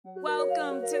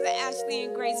Welcome to the Ashley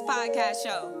and Grace podcast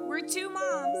show. We're two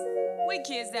moms with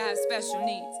kids that have special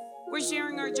needs. We're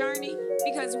sharing our journey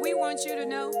because we want you to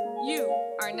know you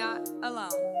are not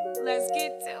alone. Let's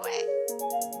get to it.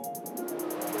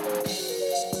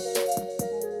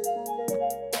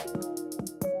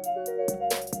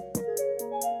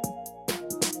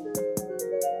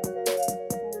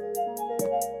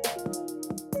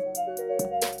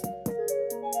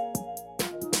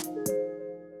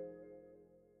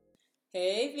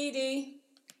 Hey, Vidi.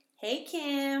 Hey,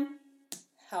 Kim.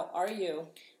 How are you?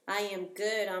 I am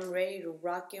good. I'm ready to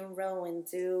rock and roll and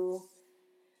do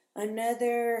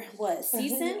another,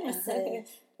 season?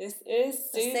 This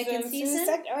is season second season?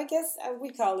 I guess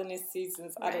we calling this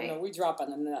seasons. I don't know. We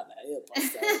dropping another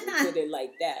episode. We put it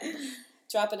like that.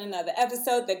 Dropping another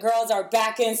episode. The girls are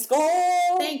back in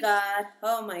school. Thank God.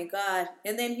 Oh, my God.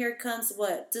 And then here comes,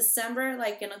 December,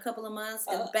 like in a couple of months,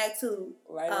 and back to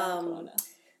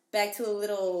back to a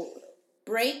little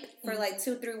break for like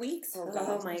 2-3 weeks. Oh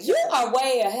my God. You are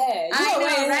way ahead. I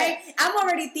know, right? I'm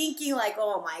already thinking like,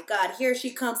 oh my God, here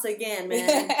she comes again,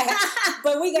 man.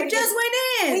 But we just went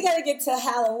in. We got to get to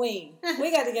Halloween.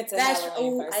 We got to get to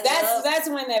Halloween first. That's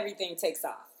when everything takes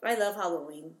off. I love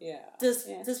Halloween. Yeah.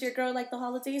 Does your girl like the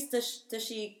holidays? Does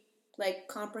she like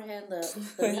comprehend the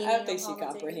meaning I don't think of she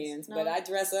holidays? comprehends, No? but I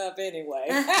dress up anyway.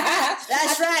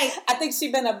 That's right. I think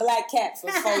she's been a black cat for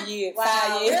 4 years. Wow,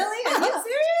 5 years. really? Are you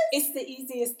serious? It's the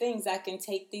easiest things. I can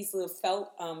take these little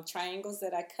felt triangles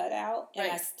that I cut out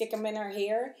and I stick them in her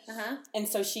hair. Uh-huh. And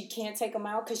so she can't take them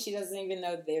out because she doesn't even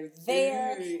know they're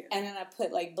there. Ooh. And then I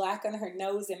put like black on her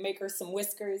nose and make her some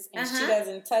whiskers and she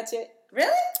doesn't touch it.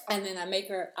 Really? And then I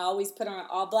always put her on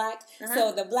all black.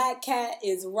 So the black cat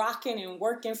is rocking and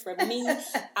working for me.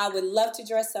 I would love to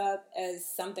dress up as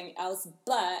something else,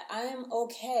 but I am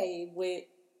okay with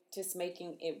just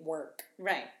making it work.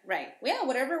 Right. Yeah,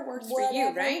 whatever works for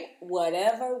you, right?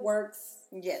 Whatever works.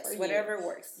 Yes, whatever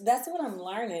works. That's what I'm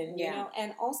learning, you know.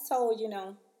 And also,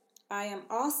 I am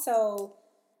also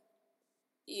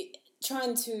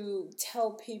trying to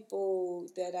tell people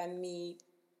that I meet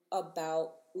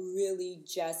about really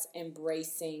just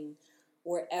embracing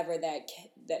wherever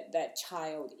that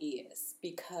child is,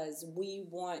 because we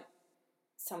want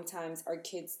sometimes our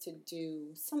kids to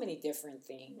do so many different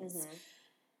things,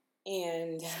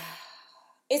 and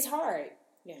it's hard.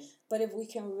 Yeah. But if we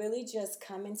can really just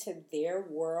come into their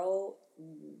world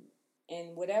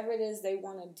and whatever it is they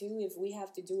want to do, if we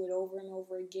have to do it over and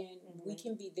over again, we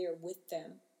can be there with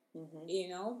them,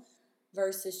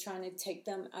 versus trying to take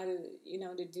them out of,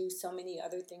 to do so many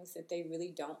other things that they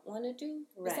really don't want to do.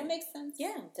 Does that make sense?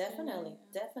 Yeah, definitely.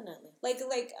 Definitely. Like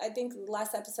I think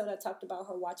last episode I talked about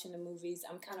her watching the movies.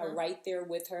 I'm kind of right there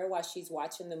with her while she's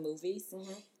watching the movies.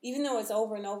 Even though it's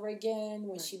over and over again,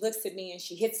 when she looks at me and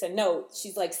she hits a note,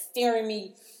 she's like staring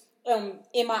me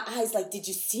in my eyes like, did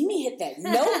you see me hit that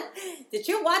note? Did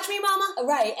you watch me, Mama?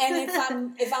 Right.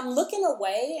 And if I'm looking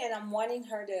away and I'm wanting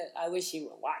her to, I wish she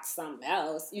would watch something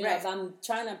else. If I'm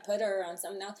trying to put her on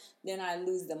something else, then I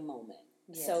lose the moment.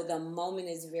 Yeah. So the moment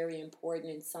is very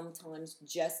important, and sometimes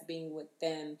just being with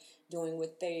them, doing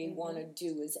what they want to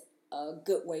do is a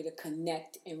good way to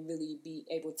connect and really be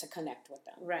able to connect with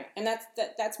them. Right. And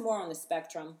that's more on the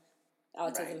spectrum,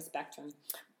 autism spectrum.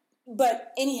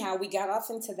 But anyhow, we got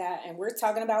off into that, and we're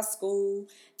talking about school.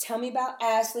 Tell me about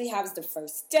Ashley. How's the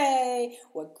first day?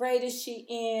 What grade is she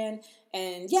in?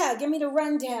 And yeah, give me the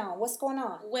rundown. What's going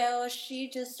on? Well, she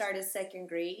just started 2nd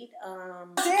grade.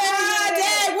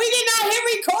 Dad, we did not hit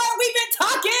record. We've been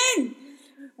talking.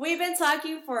 We've been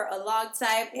talking for a long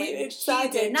time, and she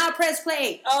did not press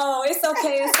play. Oh, it's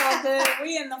okay. It's all good.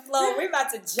 We in the flow. We're about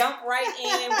to jump right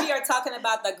in. We are talking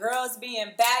about the girls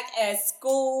being back at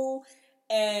school.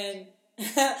 And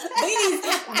Vidi's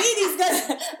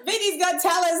gonna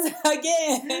tell us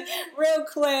again real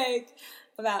quick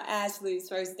about Ashley's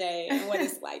first day and what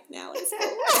it's like now in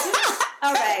school.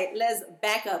 All right, let's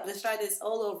back up. Let's try this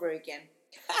all over again.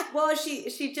 Well,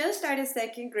 she just started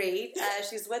 2nd grade.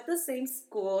 She's with the same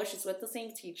school. She's with the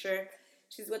same teacher.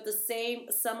 She's with the same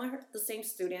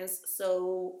students.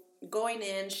 So going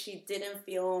in, she didn't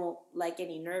feel like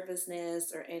any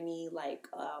nervousness or any like,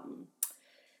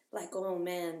 oh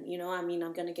man,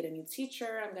 I'm going to get a new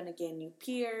teacher. I'm going to get new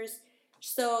peers.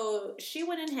 So she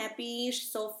went in happy.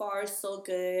 So far, so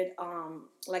good.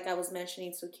 Like I was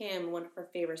mentioning to Kim, one of her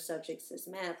favorite subjects is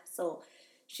math. So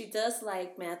she does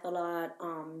like math a lot.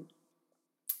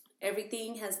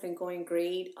 Everything has been going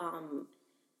great.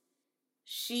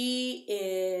 She's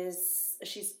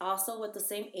also with the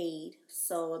same aide,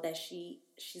 so that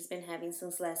she's been having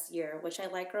since last year, which I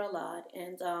like her a lot.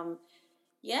 And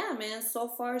yeah, man, so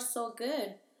far so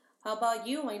good. How about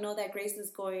you? I know that Grace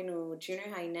is going to junior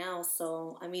high now,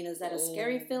 so I mean, is that a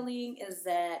scary feeling?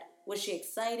 Was she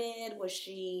excited?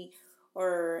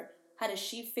 Or how does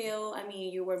she feel? I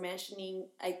mean, you were mentioning,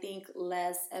 I think,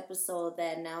 last episode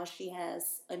that now she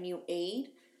has a new aide.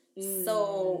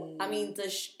 So, I mean,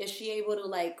 is she able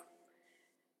to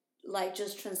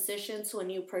just transition to a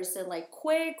new person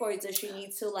quick, or does she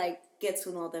need to get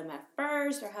to know them at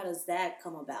first, or how does that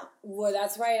come about? Well,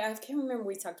 that's right. I can't remember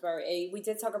we talked about her aide. We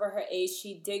did talk about her aide.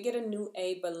 She did get a new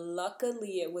aide, but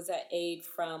luckily it was an aide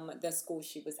from the school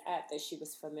she was at that she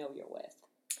was familiar with.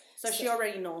 So she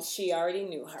already knows. She already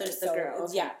knew her. The girl.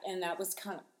 Okay. Yeah, and that was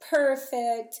kind of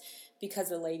perfect because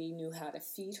the lady knew how to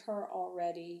feed her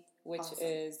already, which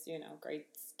is, great.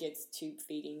 Gets tube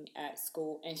feeding at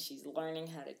school, and she's learning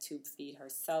how to tube feed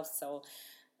herself. So,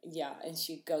 yeah, and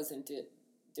she goes and do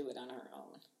it on her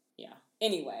own. Yeah.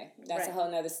 Anyway, that's a whole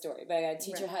nother story. But I got to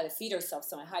teach her how to feed herself.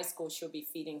 So in high school, she'll be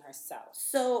feeding herself.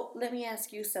 So let me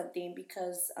ask you something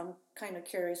because I'm kind of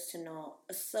curious to know.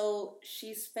 So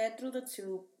she's fed through the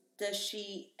tube. Does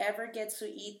she ever get to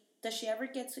eat? Does she ever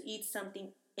get to eat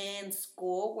something in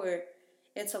school where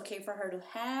it's okay for her to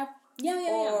have?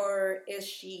 Or is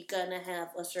she gonna have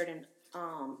a certain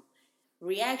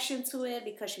reaction to it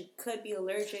because she could be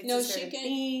allergic to certain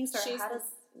things? Or how does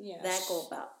that go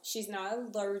about? She's not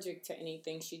allergic to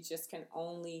anything. She just can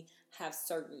only have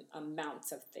certain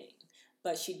amounts of things.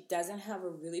 But she doesn't have a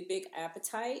really big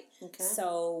appetite. Okay.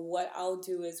 So what I'll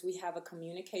do is we have a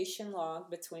communication log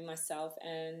between myself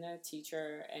and the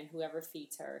teacher and whoever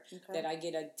feeds her that I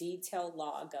get a detailed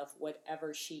log of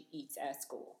whatever she eats at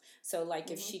school. So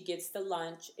if she gets the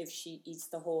lunch, if she eats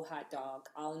the whole hot dog,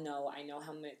 I know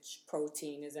how much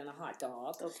protein is in a hot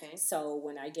dog. Okay. So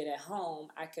when I get at home,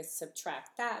 I could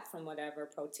subtract that from whatever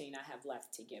protein I have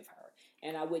left to give her.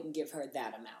 And I wouldn't give her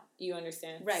that amount. You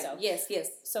understand? Right. So, yes.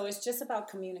 So it's just about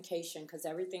communication because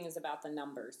everything is about the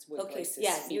numbers.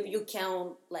 You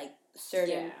count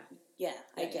certain. Yeah,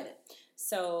 I get it.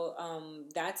 So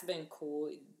that's been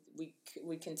cool.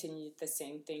 We continued the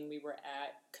same thing we were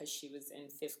at because she was in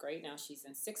 5th grade. Now she's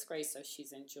in 6th grade, so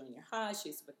she's in junior high.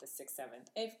 She's with the 6th,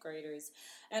 7th, 8th graders.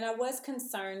 And I was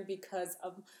concerned because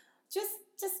of just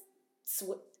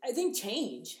I think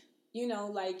change.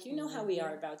 How we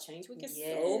are about change. We get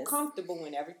so comfortable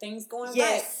when everything's going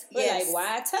right. We're like,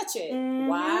 why touch it? Mm-hmm.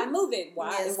 Why move it?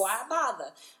 Why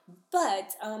bother?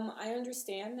 But I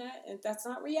understand that that's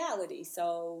not reality.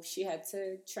 So she had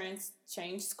to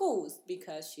change schools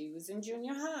because she was in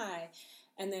junior high.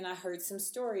 And then I heard some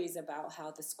stories about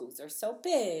how the schools are so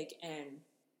big and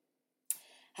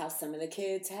how some of the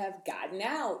kids have gotten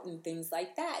out and things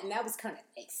like that. And that was kind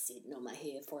of sitting on my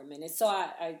head for a minute. So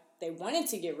they wanted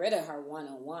to get rid of her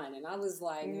one-on-one. And I was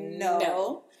like,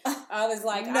 no. I was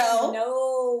like, no. I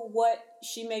know what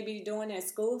she may be doing at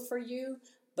school for you,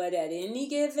 but at any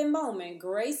given moment,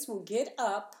 Grace will get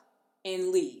up and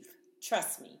leave.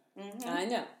 Trust me. Mm-hmm. I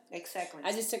know. Exactly.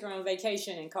 I just took her on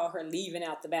vacation and called her leaving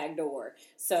out the back door.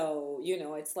 So,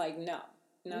 it's like, no.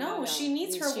 No, she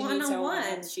needs her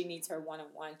one-on-one. She needs her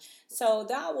one-on-one. So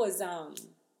that was,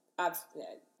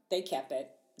 they kept it.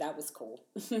 That was cool.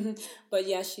 But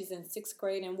yeah, she's in 6th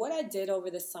grade. And what I did over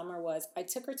the summer was I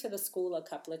took her to the school a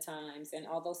couple of times. And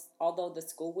although the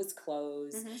school was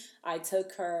closed, I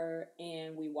took her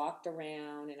and we walked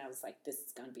around. And I was like, this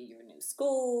is going to be your new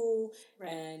school.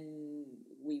 Right. And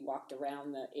we walked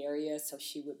around the area so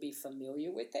she would be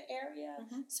familiar with the area.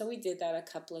 Mm-hmm. So we did that a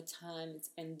couple of times.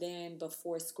 And then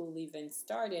before school even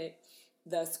started,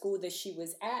 the school that she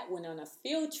was at went on a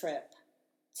field trip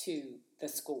to the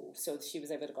school. So she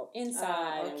was able to go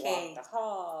inside and walk the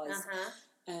halls.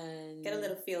 And get a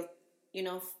little feel,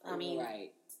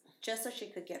 right. Just so she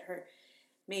could get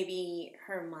maybe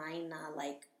her mind not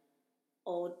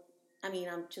old.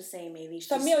 I'm just saying maybe she's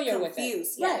familiar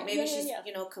confused. With it. Yeah, right. maybe she's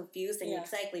confused and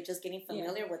exactly just getting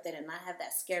familiar with it and not have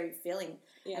that scary feeling.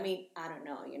 Yeah. I don't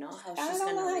know, how she's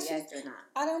going to react or not.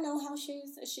 I don't know how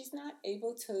she's not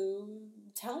able to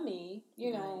tell me,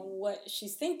 what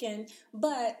she's thinking,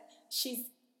 but she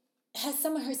has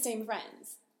some of her same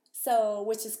friends. So,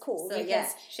 which is cool. So,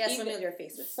 she has familiar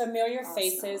faces. Familiar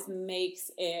faces makes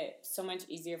it so much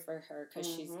easier for her because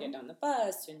she's getting on the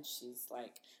bus and she's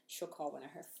like, she'll call one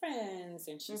of her friends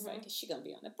and she's like, is she going to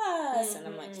be on the bus? And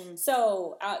I'm like,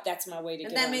 so that's my way to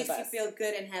get on the bus. And that makes you feel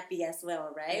good and happy as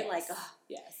well, right? Yes.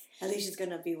 Yes. At least she's going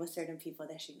to be with certain people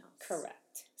that she knows.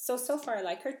 Correct. So far, I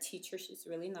like her teacher. She's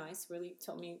really nice. Really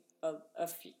told me a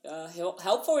few,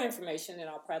 helpful information that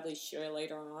I'll probably share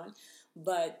later on.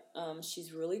 But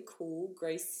she's really cool.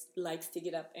 Grace likes to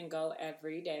get up and go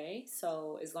every day.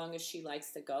 So as long as she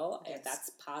likes to go,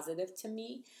 that's positive to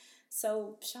me.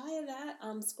 So shy of that,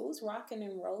 school's rocking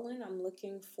and rolling. I'm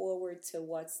looking forward to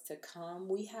what's to come.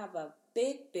 We have a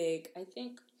big, I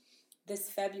think this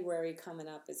February coming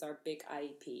up is our big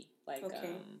IEP. Like,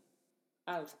 Okay.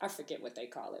 I forget what they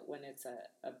call it when it's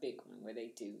a big one where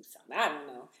they do something. I don't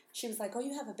know. She was like, "Oh,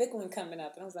 you have a big one coming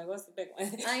up," and I was like, "What's the big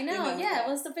one?" I know, yeah.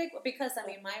 What's the big one? Because I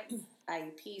mean, my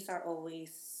IEPs are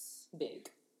always big.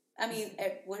 I mean,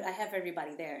 I have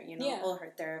everybody there. You know, all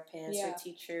her therapists, her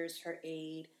teachers, her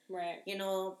aide. Right. You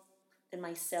know, and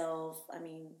myself. I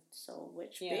mean, so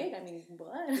which big? I mean,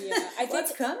 what? Yeah, I think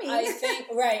what's coming?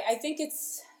 I think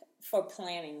it's for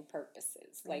planning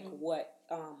purposes, like what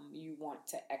you want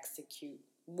to execute,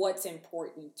 what's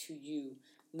important to you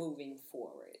moving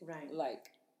forward, right?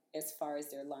 Like as far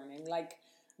as their learning, like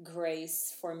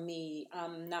Grace for me,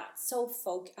 I'm not so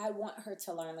I want her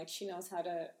to learn, like she knows how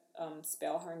to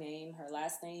spell her name, her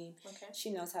last name. Okay. She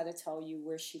knows how to tell you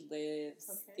where she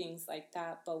lives, things like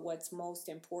that. But what's most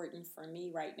important for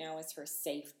me right now is her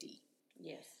safety.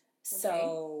 Yes.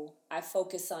 So I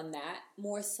focus on that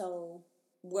more so.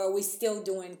 Well, we're still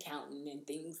doing counting and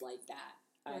things like that.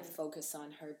 I focus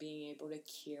on her being able to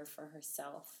care for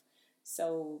herself.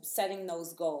 So setting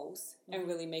those goals and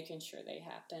really making sure they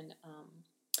happen.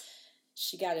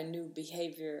 She got a new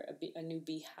behavior, a new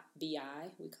BI.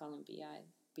 We call him BI,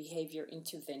 behavior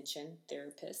intervention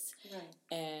therapist.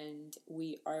 Right. And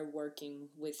we are working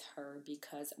with her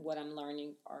because what I'm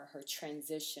learning are her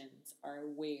transitions are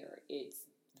where it's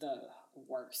the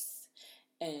worst.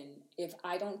 And if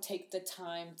I don't take the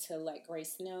time to let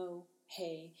Grace know,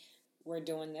 hey, we're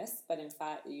doing this, but in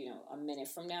a minute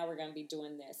from now, we're going to be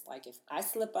doing this. Like if I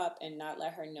slip up and not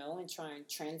let her know and try and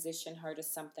transition her to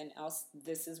something else,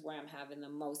 this is where I'm having the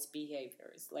most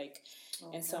behaviors. Like,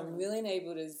 and so I'm really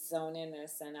able to zone in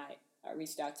this. And I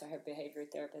reached out to her behavior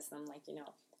therapist and I'm like,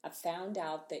 I found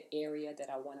out the area that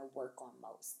I want to work on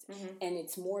most. And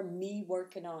it's more me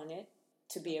working on it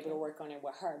to be able to work on it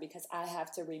with her because I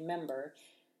have to remember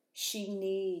she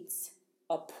needs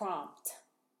a prompt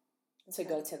to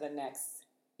go to the next,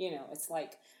 it's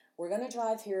like, we're going to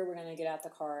drive here, we're going to get out the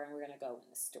car, and we're going to go in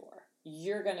the store.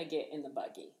 You're going to get in the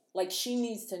buggy. Like, she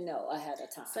needs to know ahead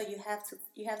of time. So you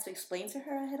have to explain to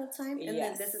her ahead of time? And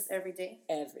then this is every day?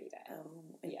 Every day.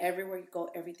 And everywhere you go,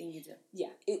 everything you do?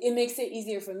 Yeah. It makes it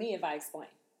easier for me if I explain.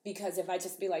 Because if I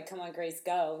just be like, come on, Grace,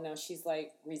 go, no, she's,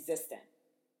 like, resistant.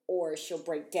 Or she'll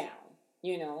break down,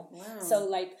 Wow. So,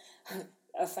 like...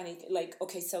 a funny thing, like,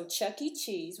 okay, so Chuck E.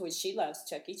 Cheese, which she loves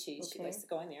Chuck E. Cheese, she likes to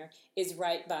go in there, is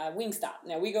right by Wingstop.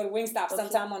 Now, we go to Wingstop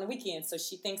sometime on the weekend, so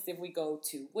she thinks if we go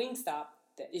to Wingstop,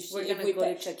 that we're going to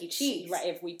go to Chuck E. Cheese. Right,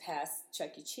 if we pass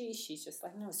Chuck E. Cheese, she's just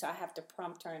like, no, so I have to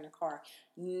prompt her in the car.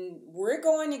 We're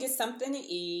going to get something to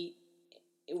eat.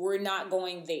 We're not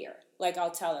going there. Like,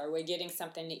 I'll tell her, we're getting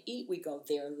something to eat. We go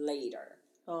there later.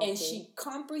 And she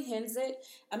comprehends it.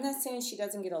 I'm not saying she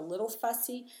doesn't get a little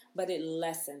fussy, but it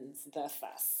lessens the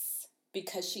fuss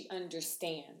because she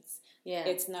understands. Yeah.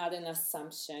 It's not an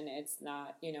assumption. It's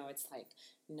not, it's like,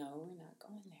 no, we're not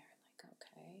going there. Like,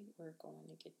 okay, we're going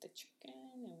to get the chicken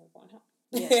and we're going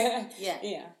home.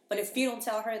 Yeah. But if you don't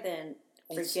tell her, then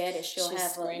forget it.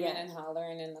 She's screaming and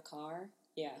hollering in the car.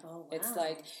 Yeah. Oh, wow. It's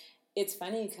like... It's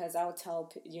funny because I'll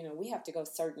tell, we have to go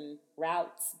certain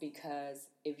routes because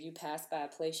if you pass by a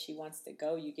place she wants to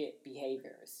go, you get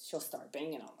behaviors. She'll start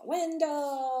banging on the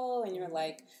window and you're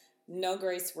like, no,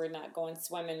 Grace, we're not going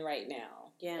swimming right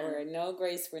now. Yeah. Or no,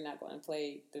 Grace, we're not going to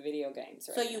play the video games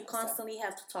right now. So you constantly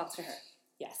have to talk to her.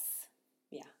 Yes.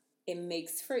 Yeah. It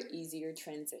makes for easier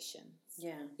transitions.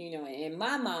 Yeah. In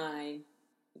my mind,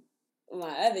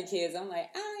 my other kids, I'm like,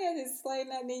 I ain't got to explain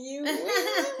nothing to you.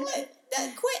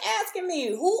 Quit asking me.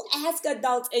 Who asks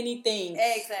adults anything?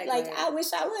 Exactly. Like, I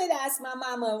wish I would ask my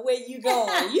mama, where you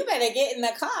going? You better get in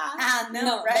the car. I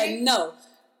know, right? But no.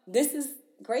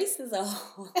 Grace is a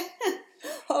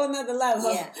whole nother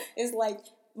level. Yeah. It's like,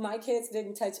 my kids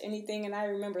didn't touch anything, and I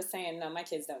remember saying, no, my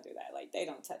kids don't do that. Like, they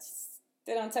don't touch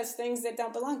things that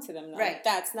don't belong to them. No. Right.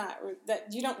 That's not,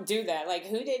 you don't do that. Like,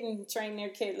 who didn't train their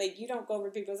kid? Like, you don't go over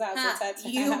people's house and touch.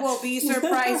 You will be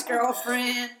surprised,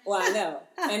 girlfriend. Well, I know.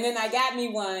 And then I got me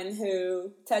one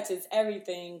who touches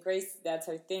everything. Grace, that's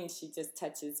her thing. She just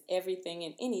touches everything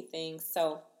and anything.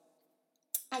 So,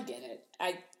 I get it.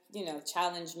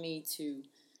 Challenge me to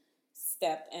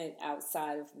step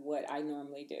outside of what I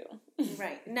normally do.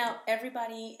 Right. Now,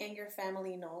 everybody in your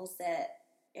family knows that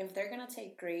if they're going to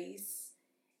take Grace,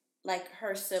 like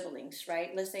her siblings,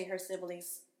 right? Let's say her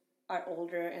siblings are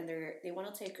older and they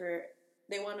want to take her,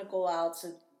 they want to go out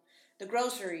to the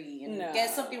grocery and get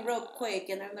something real quick,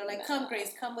 and then they're like, "Come,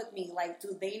 Grace, come with me." Like,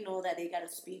 do they know that they got to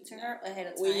speak to her ahead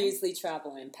of time? We usually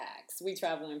travel in packs. We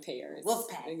travel in pairs. Wolf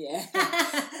pack. Yeah.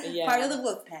 Yeah. Part of the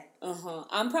wolf pack.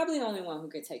 I'm probably the only one who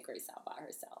could take Grace out by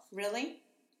herself. Really?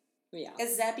 Yeah.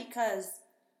 Is that because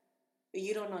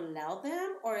you don't allow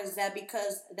them, or is that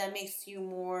because that makes you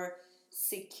more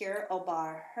secure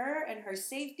about her and her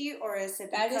safety, or is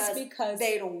it because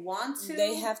they don't want to?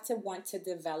 They have to want to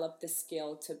develop the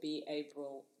skill to be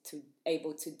able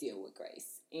to deal with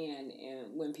Grace, and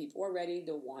when people are ready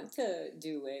to want to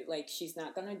do it, like, she's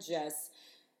not gonna just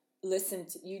listen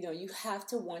to you have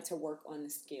to want to work on the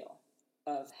skill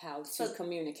of how to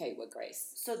communicate with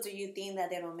Grace. So do you think that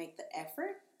they don't make the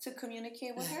effort to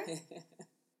communicate with her?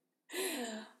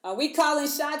 Are we calling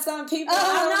shots on people?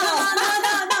 No.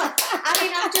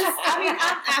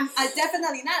 I'm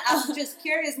definitely not. I'm just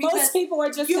curious because most people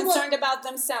are just concerned about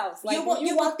themselves. Like,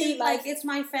 you will think like it's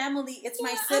my family, it's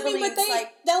my siblings.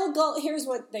 But they'll go. Here's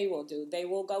what they will do. They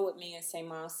will go with me and say,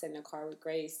 "Mom, sit in the car with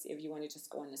Grace if you want to just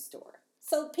go in the store."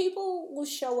 So people will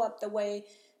show up the way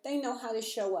they know how to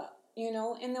show up,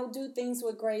 and they'll do things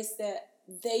with Grace that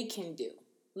they can do.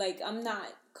 Like, I'm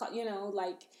not,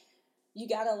 like, you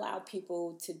got to allow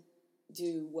people to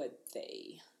do what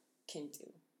they can do.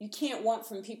 You can't want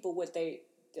from people what they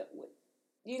do.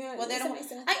 Well, they don't.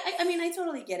 I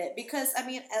totally get it because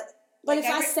but if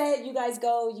I said, you guys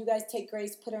go, you guys take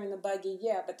Grace, put her in the buggy,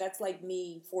 yeah, but that's like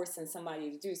me forcing somebody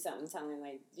to do something,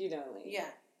 telling yeah.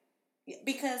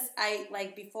 Because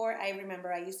before, I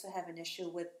remember I used to have an issue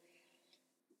with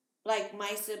like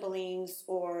my siblings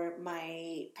or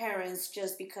my parents,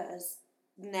 just because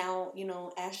now,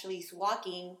 Ashley's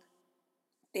walking,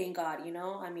 thank God,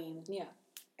 yeah.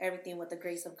 Everything with the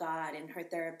grace of God and her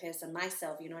therapist and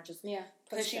myself, just pushing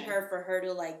pushing her for her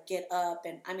to like get up.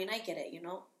 And I get it,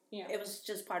 Yeah. It was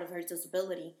just part of her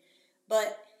disability.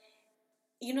 But,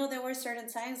 there were certain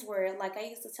times where like I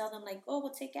used to tell them like, "Oh, we'll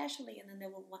take Ashley." And then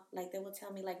they would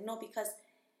tell me like, "No, because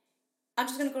I'm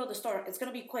just going to go to the store. It's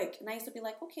going to be quick." And I used to be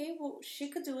like, "Okay, well, she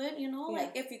could do it,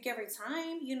 like if you give her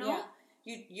time, Yeah.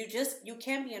 You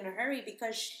can't be in a hurry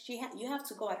because you have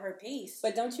to go at her pace."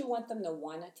 But don't you want them to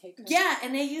want to take her? Yeah,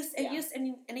 and it used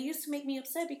to make me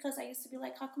upset because I used to be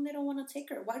like, "How come they don't want to take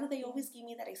her? Why do they always give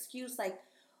me that excuse like,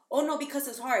 oh no, because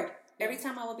it's hard?" Every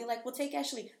time I would be like, "Well, take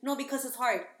Ashley." "No, because it's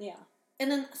hard." Yeah.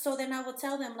 And then I would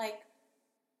tell them like,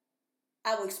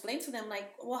 I would explain to them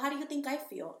like, "Well, how do you think I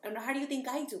feel? And how do you think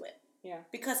I do it?" Yeah.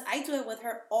 Because I do it with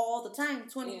her all the time,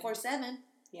 24/7.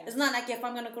 Yeah. It's not like if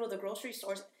I'm going to go to the grocery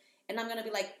stores and I'm going to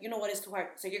be like, "You know what, it's too hard,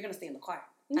 so you're going to stay in the car."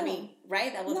 No.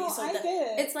 Right? That would be so... I get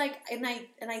it. It's like, and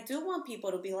I do want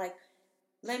people to be like,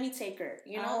 "Let me take her."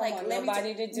 I don't want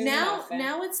nobody to do nothing.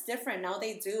 Now it's different. Now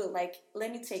they do. Like,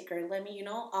 "Let me take her. Let me,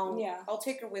 I'll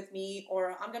take her with me,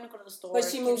 or I'm going to go to the store." But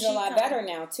she moves a lot better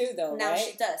now, too, though, now right?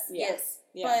 She does, yes.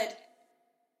 Yeah. But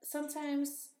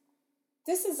sometimes...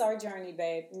 This is our journey,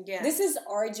 babe. Yeah. This is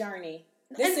our journey.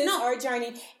 This is our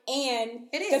journey. And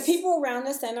it is. The people around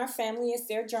us and our family, it's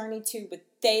their journey too, but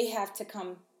they have to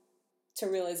come to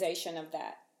realization of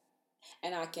that.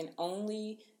 And I can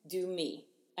only do me.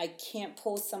 I can't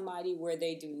pull somebody where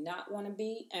they do not want to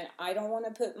be, and I don't want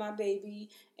to put my baby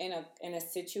in a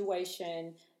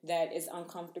situation that is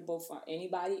uncomfortable for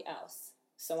anybody else.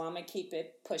 So I'm going to keep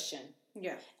it pushing.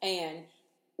 Yeah. And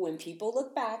when people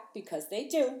look back, because they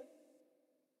do,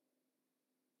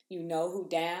 you know who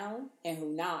down and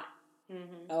who not.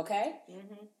 Mm-hmm. Okay?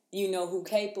 Mm-hmm. You know who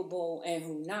capable and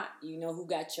who not. You know who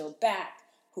got your back,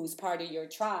 who's part of your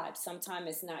tribe. Sometimes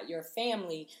it's not your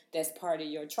family that's part of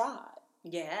your tribe.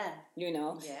 Yeah.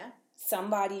 Yeah.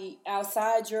 Somebody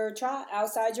outside your tribe,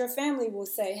 outside your family will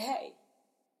say, "Hey,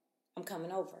 I'm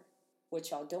coming over. What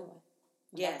y'all doing?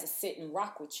 I'm about to sit and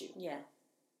rock with you." Yeah.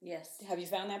 Yes. Have you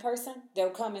found that person? They'll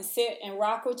come and sit and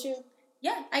rock with you?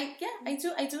 Yeah, I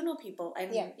do know people. I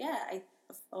mean,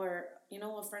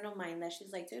 a friend of mine that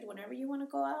she's like, "Dude, whenever you want to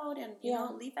go out and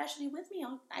leave Ashley with me,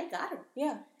 I got her."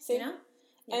 Yeah, see, Yeah.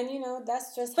 And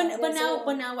that's just. But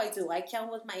now I do. I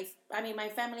count with my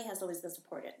family has always been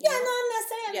supported. Yeah, no, I'm not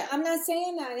saying that. I'm not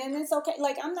saying that, and it's okay.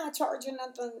 Like, I'm not charging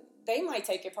nothing. They might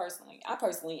take it personally. I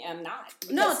personally am not.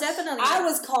 No, definitely. I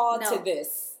was called to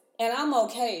this, and I'm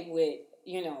okay with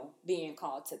being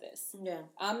called to this. Yeah.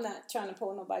 I'm not trying to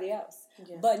pull nobody else.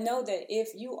 Yeah. But know that if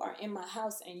you are in my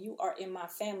house and you are in my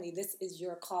family, this is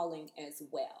your calling as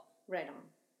well. Right on.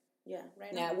 Yeah,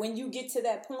 right now, on. when you get to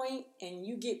that point and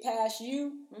you get past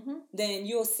you, mm-hmm. then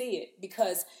you'll see it.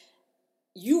 Because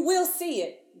you will see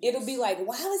it. Yes. It'll be like,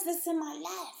 why was this in my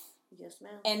life? Yes,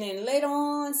 ma'am. And then later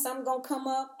on, something gonna come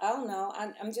up. I don't know.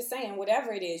 I'm just saying,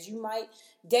 whatever it is. You might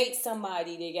date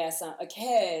somebody that got a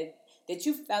kid that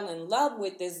you fell in love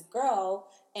with this girl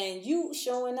and you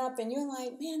showing up and you're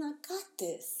like, man, I got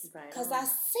this because I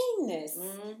seen this.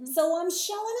 Mm-hmm. So I'm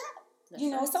showing up. That's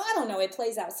right. So I don't know. It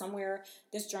plays out somewhere.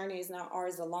 This journey is not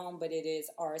ours alone, but it is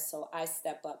ours. So I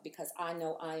step up because I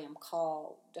know I am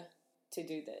called to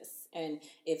do this. And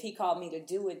if he called me to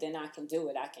do it, then I can do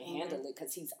it. I can handle it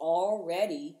because he's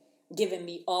already given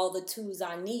me all the tools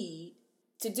I need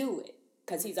to do it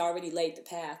because he's already laid the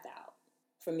path out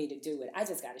for me to do it. I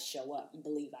just got to show up and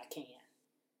believe I can.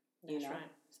 That's right.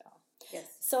 Yes.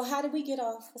 So how did we get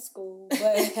off of school? But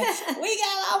we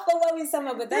got off of what we talking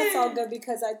about, but that's all good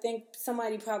because I think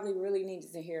somebody probably really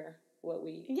needed to hear what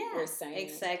we were saying.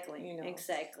 Exactly.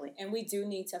 Exactly. And we do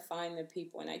need to find the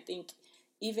people. And I think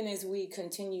even as we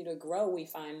continue to grow, we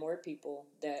find more people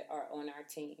that are on our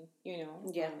team,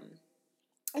 Yeah.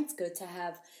 It's good to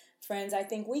have friends. I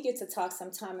think we get to talk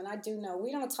sometime, and I do know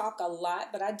we don't talk a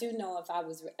lot, but I do know if I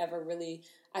was ever really,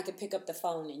 I could pick up the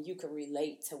phone and you could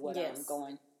relate to what I'm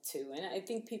going to. And I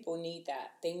think people need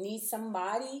that. They need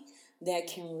somebody that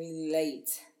can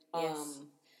relate. Yes.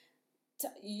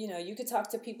 You could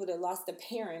talk to people that lost a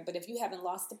parent, but if you haven't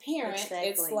lost a parent,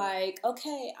 it's like,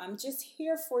 okay, I'm just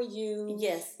here for you.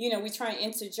 Yes. We try and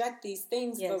interject these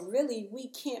things, but really we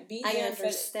can't be there. I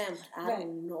understand. I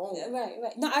don't know.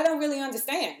 Right. No, I don't really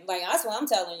understand. Like, that's what I'm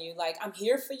telling you. Like, I'm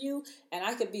here for you, and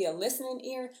I could be a listening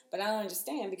ear, but I don't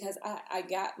understand because I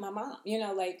got my mom,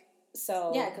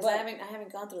 So because I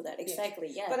haven't gone through that exactly.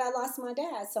 Yeah, but I lost my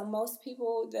dad. So most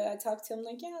people that I talk to, I'm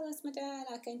like, I lost my dad.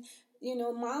 I can,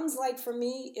 mom's like for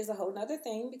me is a whole nother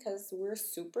thing because we're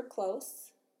super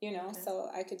close. So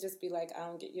I could just be like, I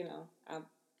don't get,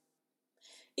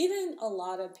 even a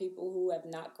lot of people who have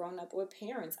not grown up with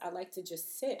parents, I like to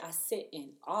just sit. I sit in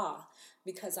awe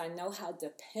because I know how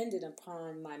dependent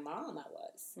upon my mom I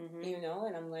was.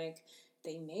 And I'm like,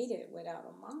 they made it without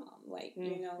a mom. Like,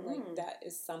 like that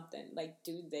is something. Like,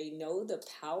 do they know the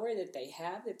power that they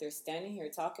have that they're standing here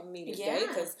talking to me today?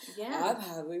 Because I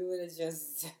probably would have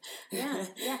just... Yeah.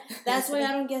 That's why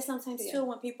I don't get sometimes, too,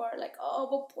 when people are like, oh,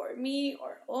 but poor me,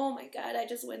 or, oh, my God, I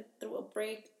just went through a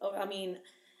break. Or,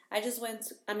 I just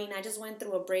went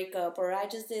through a breakup, or I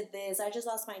just did this, I just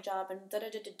lost my job, and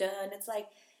da-da-da-da-da. And it's like,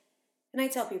 and I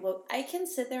tell people, I can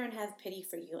sit there and have pity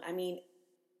for you.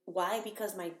 Why?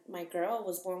 Because my girl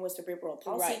was born with cerebral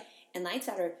palsy. Right. And I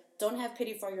tell her, don't have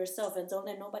pity for yourself and don't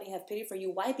let nobody have pity for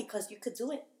you. Why? Because you could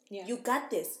do it. Yeah. You got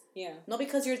this. Yeah. Not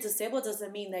because you're disabled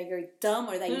doesn't mean that you're dumb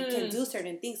or that you can do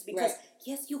certain things. Because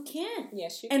yes, you can.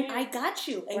 Yes, you can. And I got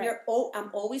you. And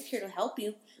I'm always here to help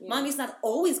you. Yeah. Mommy's not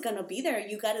always going to be there.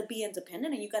 You got to be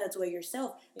independent and you got to do it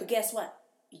yourself. Yeah. But guess what?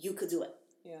 You could do it.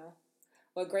 Yeah.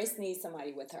 Well, Grace needs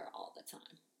somebody with her all the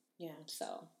time. Yeah.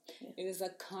 So it is a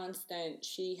constant.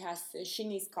 She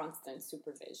needs constant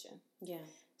supervision. Yeah.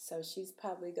 So she's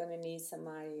probably gonna need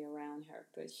somebody around her,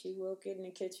 but she will get in the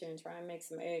kitchen and try and make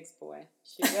some eggs, boy.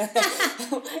 Today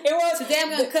I'm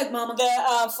gonna cook, Mama.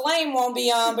 The flame won't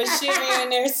be on, but she'll be in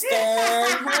there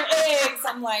stirring her eggs.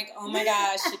 I'm like, oh my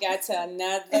gosh, she got to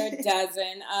another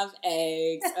dozen of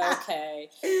eggs. Okay,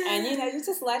 and you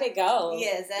just let it go.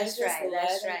 Yes, that's right.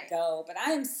 That's right. Let it go. But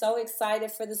I am so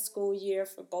excited for the school year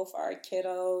for both our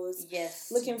kiddos.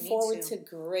 Yes, looking forward to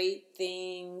great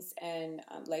things, and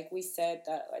like we said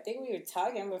that. I think we were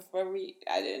talking before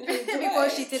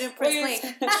she didn't press link.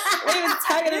 We were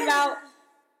talking about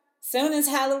soon as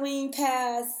Halloween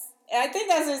passed. I think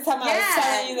that's what time I was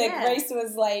telling you that Grace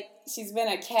was like, she's been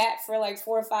a cat for like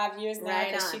 4 or 5 years now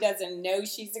because she doesn't know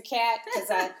she's a cat because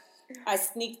I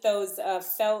sneak those I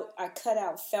cut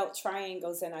out felt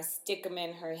triangles and I stick them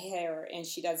in her hair and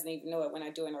she doesn't even know it when I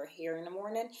do in her hair in the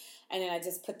morning. And then I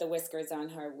just put the whiskers on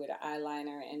her with an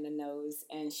eyeliner and the nose.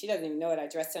 And she doesn't even know it. I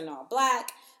dress her in all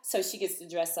black. So she gets to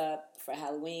dress up for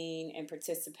Halloween and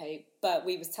participate. But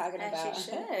we was talking about... As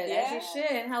she should. As she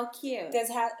should. And how cute.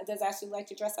 Does Ashley like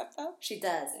to dress up, though? She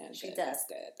does. Yeah, she does. That's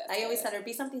good. I always tell her,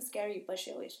 be something scary, but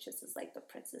she always just is like the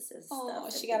princesses. Oh,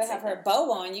 she got to have her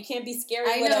bow on. You can't be scary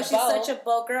with a bow. I know, she's such a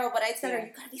bow girl, but I tell her,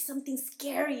 you got to be something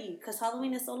scary. Because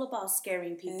Halloween is all about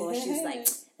scaring people. And she's like,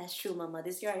 that's true, Mama.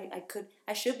 This year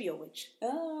I should be a witch.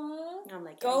 I'm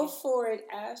like, go for it,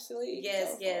 Ashley.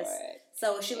 Yes.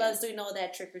 So she loves doing all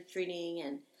that trick-or-treating,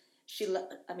 and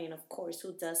of course,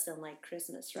 who doesn't like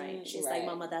Christmas, right? She's like,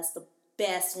 Mama, that's the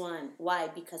best one. Why?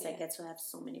 Because I get to have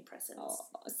so many presents. Oh,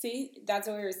 see, that's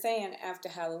what we were saying. After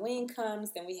Halloween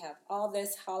comes, then we have all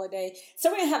this holiday.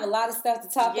 So we're going to have a lot of stuff to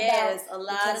talk about. Yes, a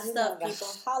lot of stuff, people.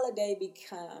 The holiday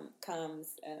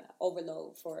comes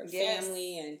overload for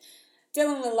family and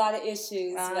dealing with a lot of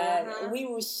issues that we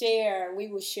will share. We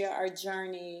will share our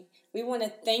journey. We want to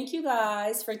thank you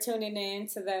guys for tuning in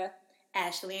to the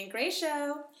Ashley and Grace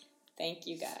Show. Thank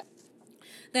you, guys.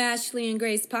 The Ashley and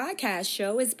Grace podcast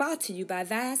show is brought to you by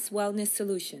Vast Wellness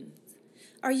Solutions.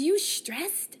 Are you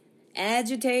stressed,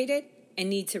 agitated, and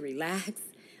need to relax?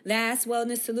 Vast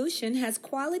Wellness Solution has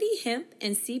quality hemp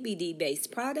and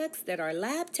CBD-based products that are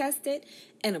lab-tested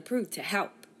and approved to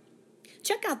help.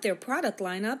 Check out their product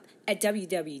lineup at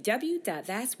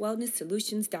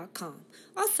www.vastwellnesssolutions.com.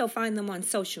 Also find them on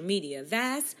social media,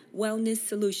 Vast Wellness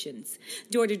Solutions.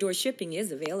 Door-to-door shipping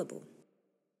is available.